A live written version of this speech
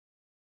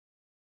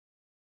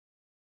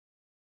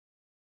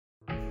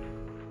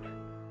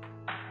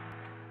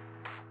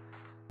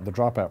The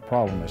dropout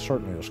problem is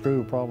certainly a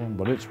school problem,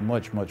 but it's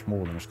much, much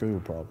more than a school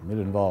problem. It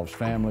involves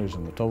families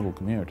and the total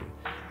community.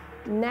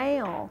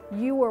 Now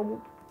you are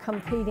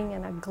competing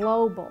in a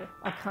global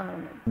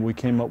economy. We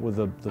came up with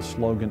the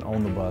slogan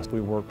on the bus.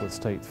 We work with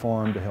State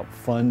Farm to help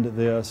fund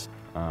this.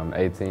 I'm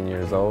 18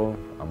 years old.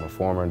 I'm a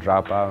former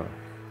dropout.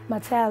 My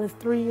child is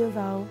 3 years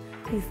old.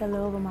 He's the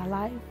love of my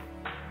life.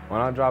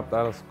 When I dropped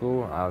out of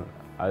school,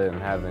 I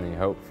didn't have any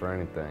hope for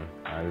anything.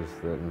 I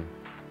just didn't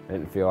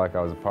feel like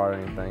I was a part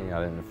of anything.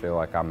 I didn't feel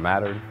like I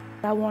mattered.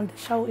 I wanted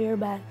to show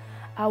everybody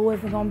I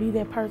wasn't going to be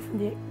that person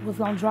that was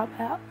going to drop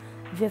out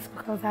just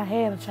because I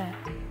had a child.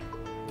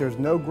 There's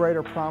no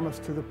greater promise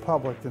to the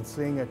public than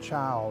seeing a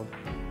child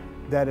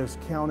that is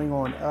counting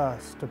on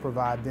us to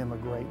provide them a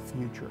great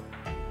future.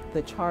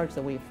 The charge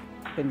that we've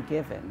been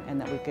given and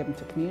that we've given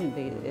to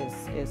community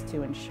is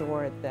to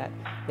ensure that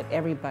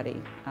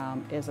everybody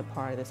is a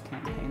part of this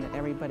campaign, that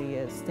everybody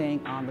is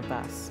staying on the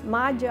bus.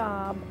 My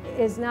job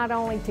is not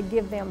only to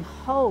give them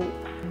hope,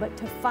 but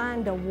to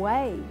find a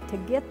way to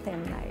get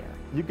them there.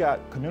 You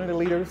got community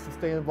leaders to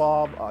stay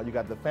involved, you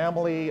got the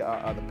family,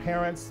 the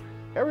parents.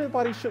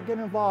 Everybody should get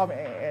involved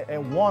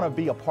and want to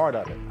be a part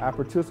of it. I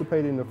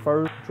participated in the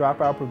first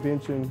dropout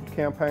prevention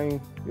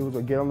campaign. It was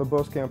a Get on the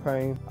Bus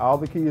campaign. All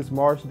the kids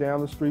marched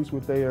down the streets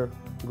with their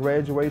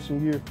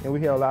graduation year, and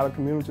we had a lot of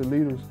community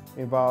leaders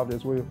involved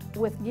as well.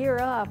 With Gear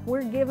Up,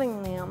 we're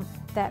giving them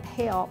that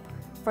help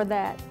for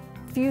that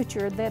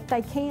future that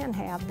they can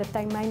have, that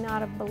they may not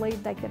have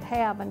believed they could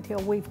have until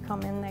we've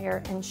come in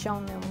there and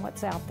shown them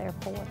what's out there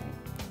for them.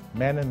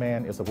 Man to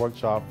Man is a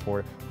workshop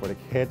for the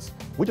kids.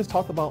 We just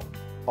talked about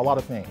a lot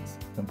of things.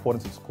 The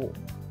importance of school,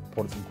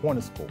 importance of going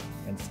to school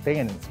and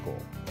staying in school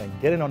and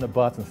getting on the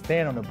bus and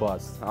staying on the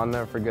bus. I'll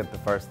never forget the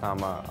first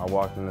time I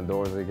walked in the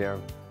doors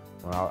again.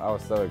 I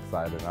was so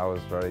excited. I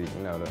was ready,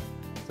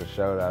 to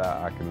show that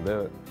I can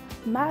do it.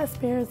 My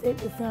experience at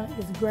the center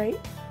is great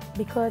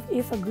because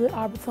it's a good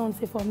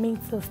opportunity for me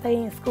to stay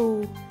in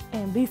school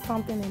and be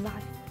something in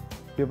life.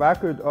 If I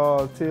could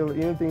tell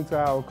anything to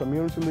our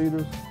community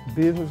leaders,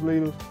 business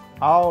leaders,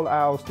 all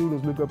our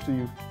students look up to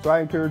you. So I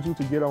encourage you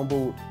to get on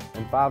board.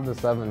 In 5 to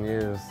 7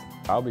 years,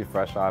 I'll be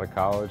fresh out of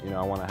college.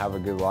 I want to have a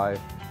good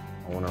life.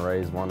 I want to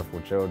raise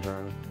wonderful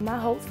children. My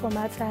hopes for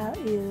my child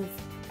is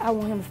I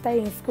want him to stay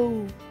in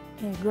school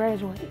and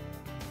graduate.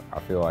 I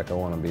feel like I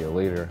want to be a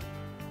leader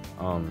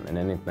in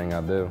anything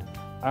I do.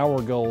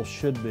 Our goal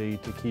should be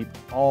to keep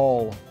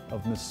all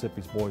of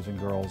Mississippi's boys and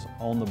girls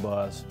on the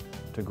bus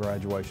to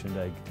graduation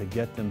day, to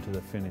get them to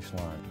the finish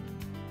line.